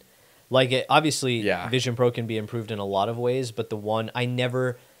gen. Like obviously Vision Pro can be improved in a lot of ways, but the one I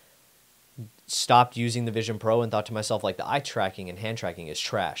never stopped using the Vision Pro and thought to myself, like, the eye tracking and hand tracking is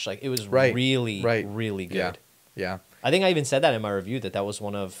trash. Like it was really good. Yeah. I think I even said that in my review that was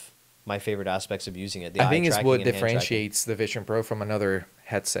one of my favorite aspects of using it. I think it's what differentiates the Vision Pro from another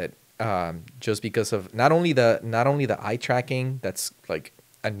headset. Just because of not only the eye tracking, that's like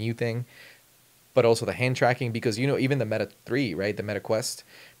a new thing, but also the hand tracking, because even the Meta 3, right, the Meta Quest,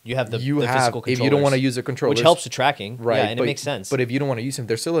 you have the physical controllers, if you don't want to use the controllers, which helps the tracking, right? Yeah, and it makes sense. But if you don't want to use them,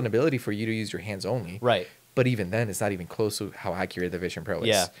 there's still an ability for you to use your hands only, right? But even then, it's not even close to how accurate the Vision Pro is.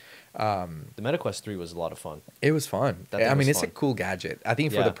 Yeah. The Meta Quest 3 was a lot of fun. It was fun. I mean, it's a cool gadget. I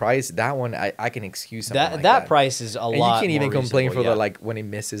think for the price, that one I can excuse something like that. That price is a lot. And you can't even complain for the when it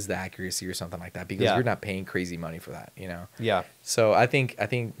misses the accuracy or something like that, because you're not paying crazy money for that, Yeah. So I think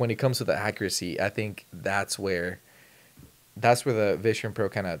when it comes to the accuracy, I think that's where the Vision Pro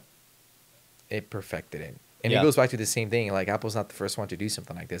kind of it perfected it, and it goes back to the same thing. Like Apple's not the first one to do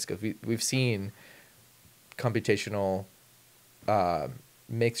something like this, because we've seen computational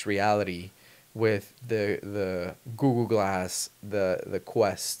mixed reality with the Google Glass, the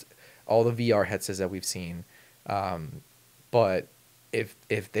Quest, all the VR headsets that we've seen. But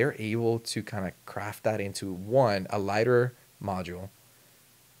if they're able to kind of craft that into a lighter module,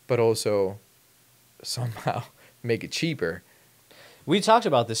 but also somehow make it cheaper. We talked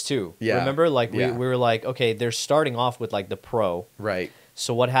about this too. Yeah. Remember, like we were like, okay, they're starting off with like the Pro. Right.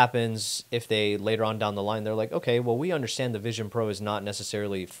 So what happens if they later on down the line, they're like, okay, well, we understand the Vision Pro is not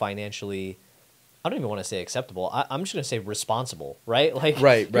necessarily financially, I don't even want to say acceptable. I'm just going to say responsible, right? Like,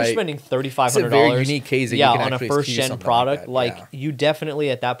 you're spending $3,500. It's a very unique case that you can on a first-gen product. Like you definitely,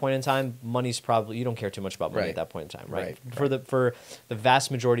 at that point in time, money's probably, you don't care too much about money at that point in time, right? For the vast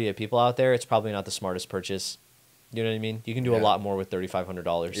majority of people out there, it's probably not the smartest purchase. You know what I mean? You can do a lot more with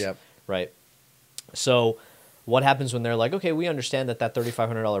 $3,500. Yep. Right? So what happens when they're like, okay, we understand that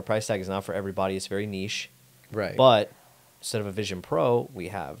 $3,500 price tag is not for everybody. It's very niche. Right. But instead of a Vision Pro, we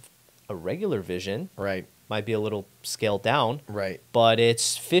have a regular Vision. Right. Might be a little scaled down. Right. But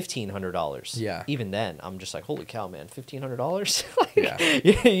it's $1,500. Yeah. Even then, I'm just like, holy cow, man, $1,500?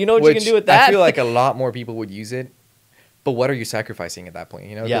 Yeah. You know what you can do with that? I feel like a lot more people would use it. But what are you sacrificing at that point?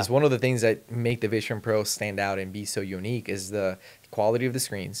 Because one of the things that make the Vision Pro stand out and be so unique is the quality of the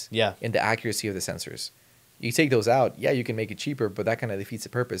screens, and the accuracy of the sensors. You take those out, you can make it cheaper, but that kind of defeats the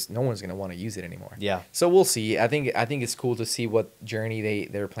purpose. No one's going to want to use it anymore. Yeah. So we'll see. I think it's cool to see what journey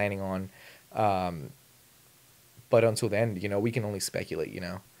they're planning on. But until then, we can only speculate.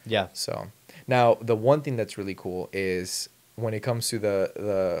 Yeah. So now the one thing that's really cool is when it comes to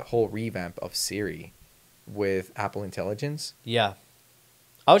the whole revamp of Siri with Apple Intelligence. Yeah.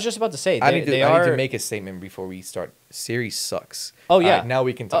 I was just about to say, I need to make a statement before we start. Siri sucks. Oh, yeah. Right, now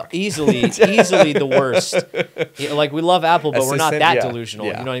we can talk. Easily the worst. Like, we love Apple, but we're not that delusional.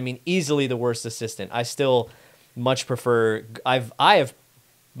 Yeah. You know what I mean? Easily the worst assistant. I still much prefer... I have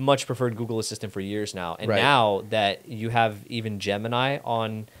much preferred Google Assistant for years now. And now that you have even Gemini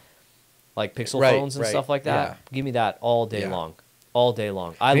on, like, Pixel phones and stuff like that, give me that all day long. All day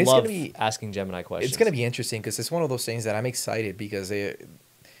long. I love asking Gemini questions. It's going to be interesting because it's one of those things that I'm excited because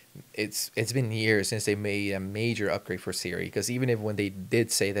it's been years since they made a major upgrade for Siri. Because even if when they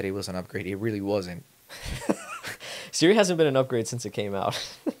did say that it was an upgrade, it really wasn't. Siri hasn't been an upgrade since it came out.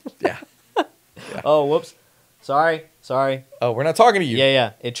 Yeah. Oh, whoops. Sorry. Oh, we're not talking to you.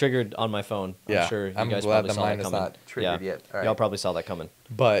 Yeah. It triggered on my phone. Yeah. I'm sure you I'm guys glad probably the saw mine that is coming. not triggered yet. All right. Y'all probably saw that coming.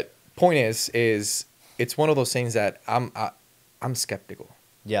 But point is it's one of those things that I'm skeptical.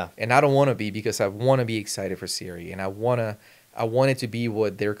 Yeah. And I don't want to be, because I want to be excited for Siri, and I want it to be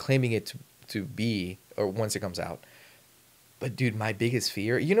what they're claiming it to be, or once it comes out. But dude, my biggest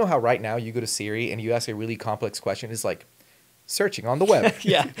fear, you know how right now you go to Siri and you ask a really complex question, it's like searching on the web.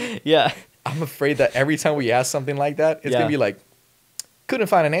 Yeah. I'm afraid that every time we ask something like that, it's gonna be like, couldn't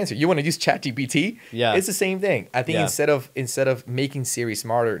find an answer. You want to use ChatGPT? Yeah. It's the same thing. I think instead of making Siri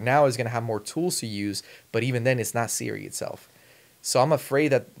smarter, now it's gonna have more tools to use, but even then it's not Siri itself. So I'm afraid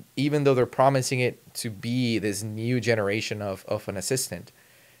that even though they're promising it to be this new generation of an assistant,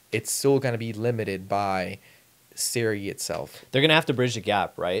 it's still going to be limited by Siri itself. They're going to have to bridge the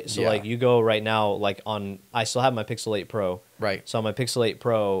gap, right? So like you go right now, like I still have my Pixel 8 Pro. Right. So on my Pixel 8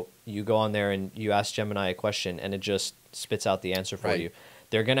 Pro, you go on there and you ask Gemini a question and it just spits out the answer for you.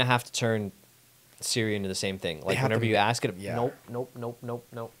 They're going to have to turn Siri into the same thing. Like whenever you ask it, nope.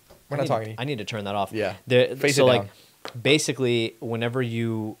 We're not talking to you. I need to turn that off. Yeah. Face it down. Basically, whenever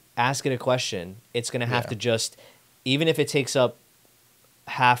you ask it a question, it's going to have to just, even if it takes up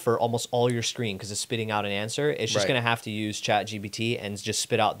half or almost all your screen because it's spitting out an answer, it's just going to have to use ChatGPT and just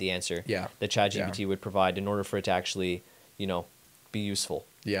spit out the answer that ChatGPT would provide in order for it to actually, be useful.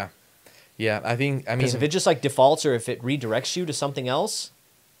 Yeah. Yeah, I mean, because if it just like defaults or if it redirects you to something else,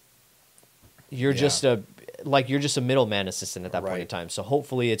 you're just a middleman assistant at that point in time. So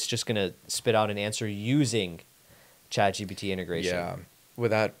hopefully it's just going to spit out an answer using ChatGPT integration. Yeah,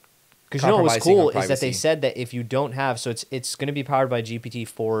 without because what's cool is that they said that if you don't have, so it's going to be powered by GPT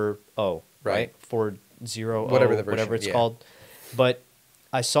 4.0, right? 4.0, whatever it's called. But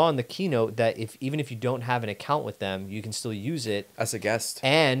I saw in the keynote that even if you don't have an account with them, you can still use it as a guest.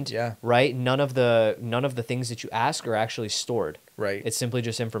 And none of the things that you ask are actually stored. Right. It's simply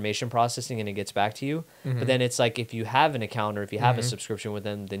just information processing and it gets back to you. But then it's like if you have an account or if you have a subscription with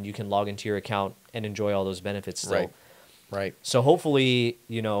them, then you can log into your account and enjoy all those benefits still. Right. So hopefully,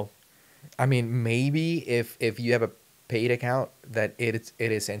 I mean, maybe if you have a paid account that it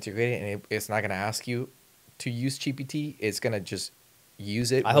is integrated and it's not going to ask you to use GPT, it's going to just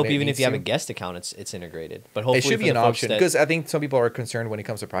use it. I hope even if you have a guest account, it's integrated. But hopefully it should be an option, because I think some people are concerned when it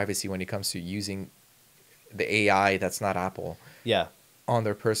comes to privacy, when it comes to using the AI that's not Apple. Yeah. On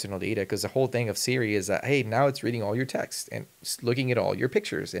their personal data, because the whole thing of Siri is that, hey, now it's reading all your text and looking at all your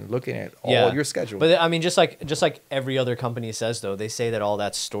pictures and looking at all your schedule. But I mean, just like every other company says, though, they say that all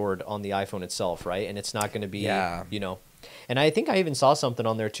that's stored on the iPhone itself, right? And it's not going to be, And I think I even saw something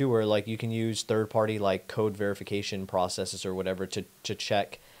on there too, where like you can use third-party like code verification processes or whatever to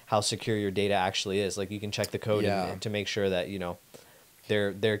check how secure your data actually is. Like you can check the code to make sure that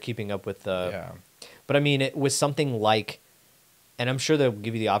they're keeping up with the. But I mean, it was something like. And I'm sure they'll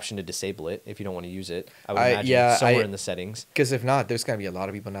give you the option to disable it if you don't want to use it. I would imagine somewhere in the settings. Because if not, there's going to be a lot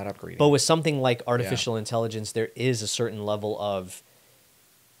of people not upgrading. But with something like artificial intelligence, there is a certain level of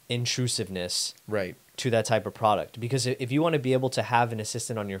intrusiveness to that type of product. Because if you want to be able to have an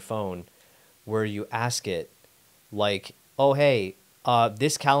assistant on your phone where you ask it, like, oh, hey,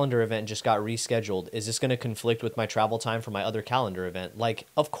 this calendar event just got rescheduled. Is this going to conflict with my travel time for my other calendar event? Like,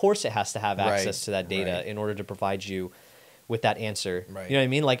 of course it has to have access to that data in order to provide you with that answer. You know what I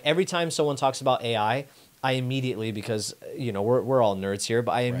mean? Like every time someone talks about AI, I immediately, because we're all nerds here,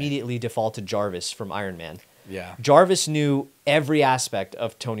 but I immediately default to Jarvis from Iron Man. Yeah. Jarvis knew every aspect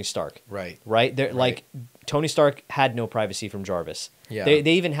of Tony Stark. Right? Like Tony Stark had no privacy from Jarvis. Yeah.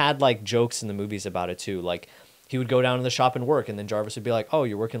 They even had like jokes in the movies about it too. Like he would go down to the shop and work, and then Jarvis would be like, "Oh,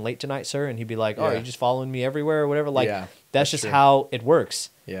 you're working late tonight, sir?" And he'd be like, "Oh, are you just following me everywhere or whatever?" Like that's just how it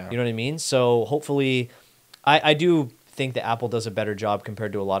works. Yeah. You know what I mean? So hopefully I do think that Apple does a better job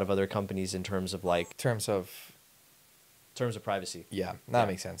compared to a lot of other companies in terms of privacy. Yeah, that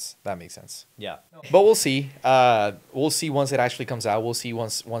makes sense. Yeah. But we'll see. We'll see once it actually comes out. We'll see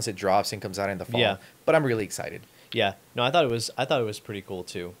once it drops and comes out in the fall. Yeah. But I'm really excited. Yeah. No, I thought it was pretty cool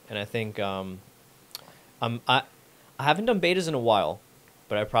too. And I think I haven't done betas in a while,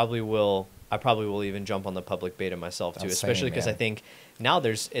 but I probably will even jump on the public beta myself too, especially because I think now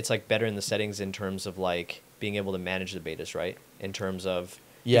it's like better in the settings in terms of like being able to manage the betas, right? In terms of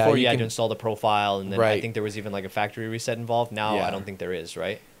before you had to install the profile, and then I think there was even like a factory reset involved. Now I don't think there is,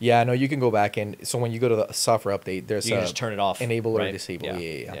 right? Yeah, no, you can go back and so when you go to the software update, there's you can just turn it off, enable or disable.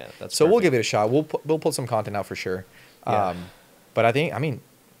 Yeah. That's so perfect. We'll give it a shot. We'll put some content out for sure. But I mean,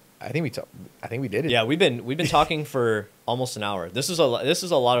 I think we did it. Yeah, we've been talking for almost an hour. This is a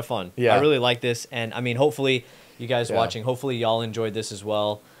lot of fun. Yeah. I really like this, and I mean, hopefully you guys watching, hopefully y'all enjoyed this as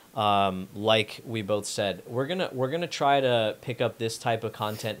well. Like we both said, we're gonna try to pick up this type of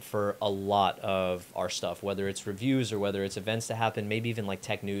content for a lot of our stuff, whether it's reviews or whether it's events that happen, maybe even like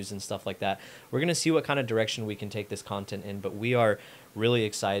tech news and stuff like that. We're gonna see what kind of direction we can take this content in, but we are really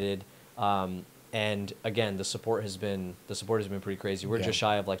excited. And again, the support has been pretty crazy. We're just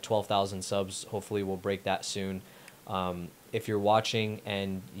shy of like 12,000 subs. Hopefully we'll break that soon. If you're watching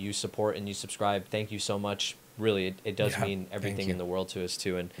and you support and you subscribe, thank you so much. Really, it does mean everything in the world to us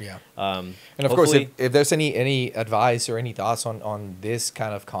too. And and of course, if there's any advice or any thoughts on this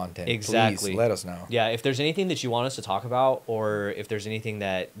kind of content, please let us know. Yeah, if there's anything that you want us to talk about, or if there's anything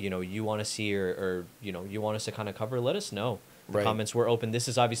that you want to see, or you want us to kind of cover, let us know. The comments, we're open. This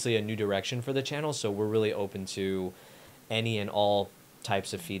is obviously a new direction for the channel, so we're really open to any and all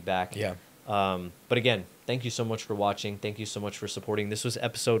types of feedback. But again, thank you so much for watching. Thank you so much for supporting. This was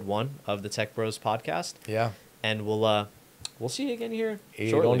episode 1 of the Tech Bros podcast. And we'll see you again here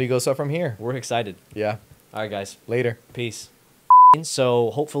shortly. It only goes up from here. We're excited. All right, guys. Later. Peace.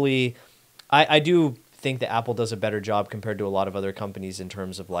 So hopefully, I do think that Apple does a better job compared to a lot of other companies in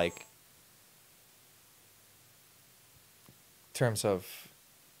terms of like. Terms of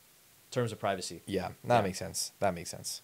privacy. That makes sense.